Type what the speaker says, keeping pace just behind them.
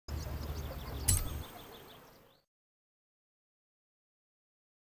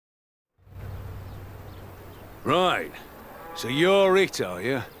Right. So you're it, are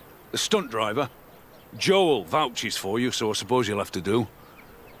you? The stunt driver? Joel vouches for you, so I suppose you'll have to do.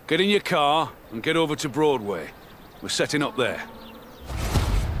 Get in your car and get over to Broadway. We're setting up there.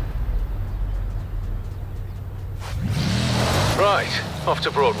 Right, off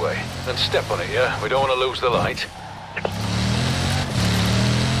to Broadway. Then step on it, yeah? We don't want to lose the light.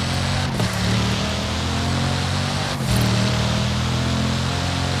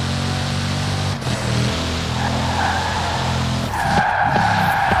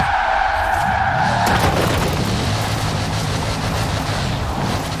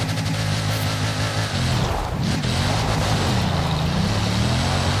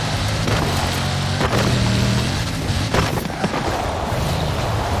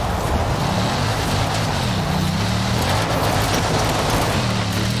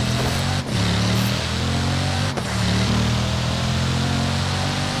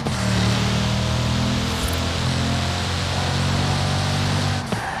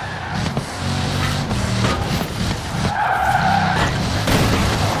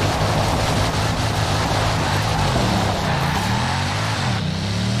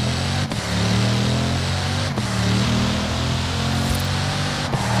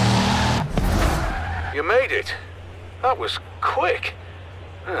 You made it. That was quick.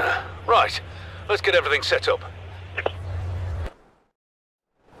 Right, let's get everything set up.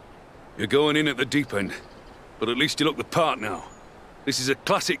 You're going in at the deep end, but at least you look the part now. This is a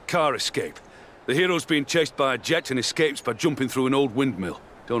classic car escape. The hero's being chased by a jet and escapes by jumping through an old windmill.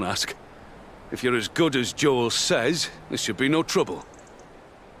 Don't ask. If you're as good as Joel says, this should be no trouble.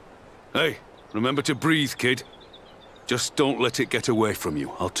 Hey, remember to breathe, kid. Just don't let it get away from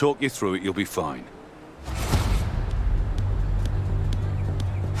you. I'll talk you through it, you'll be fine.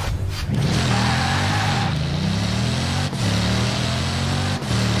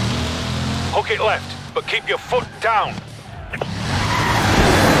 Hook it left, but keep your foot down.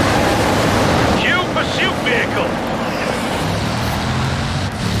 Cue pursuit vehicle!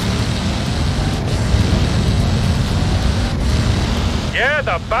 Yeah,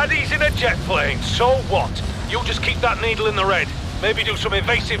 the baddie's in a jet plane, so what? You just keep that needle in the red. Maybe do some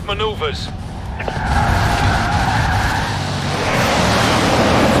evasive maneuvers.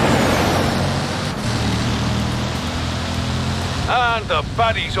 And the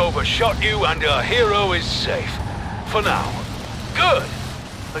baddie's overshot you and our hero is safe. For now. Good!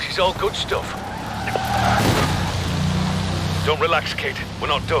 This is all good stuff. Don't relax, kid. We're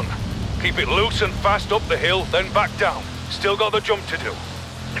not done. Keep it loose and fast up the hill, then back down. Still got the jump to do.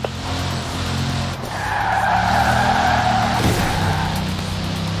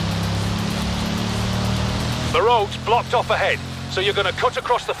 The road's blocked off ahead, so you're gonna cut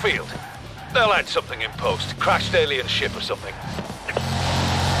across the field. They'll add something in post. Crashed alien ship or something.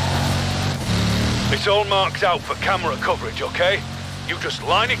 It's all marked out for camera coverage, okay? You just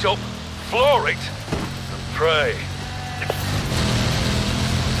line it up, floor it, and pray.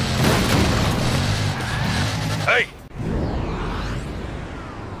 Hey!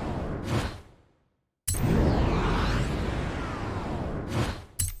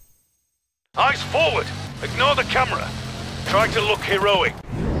 Eyes forward! Ignore the camera. Try to look heroic.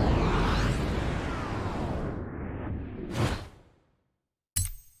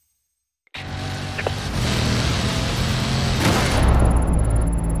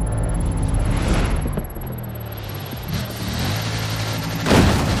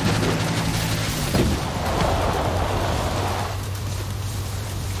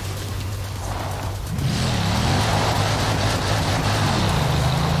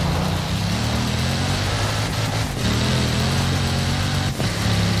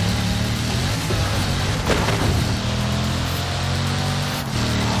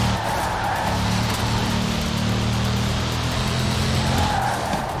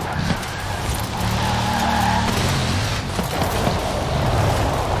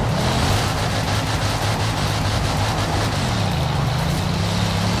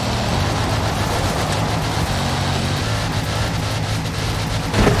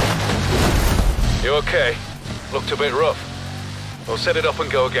 You okay? Looked a bit rough. We'll set it up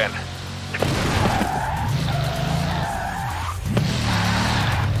and go again.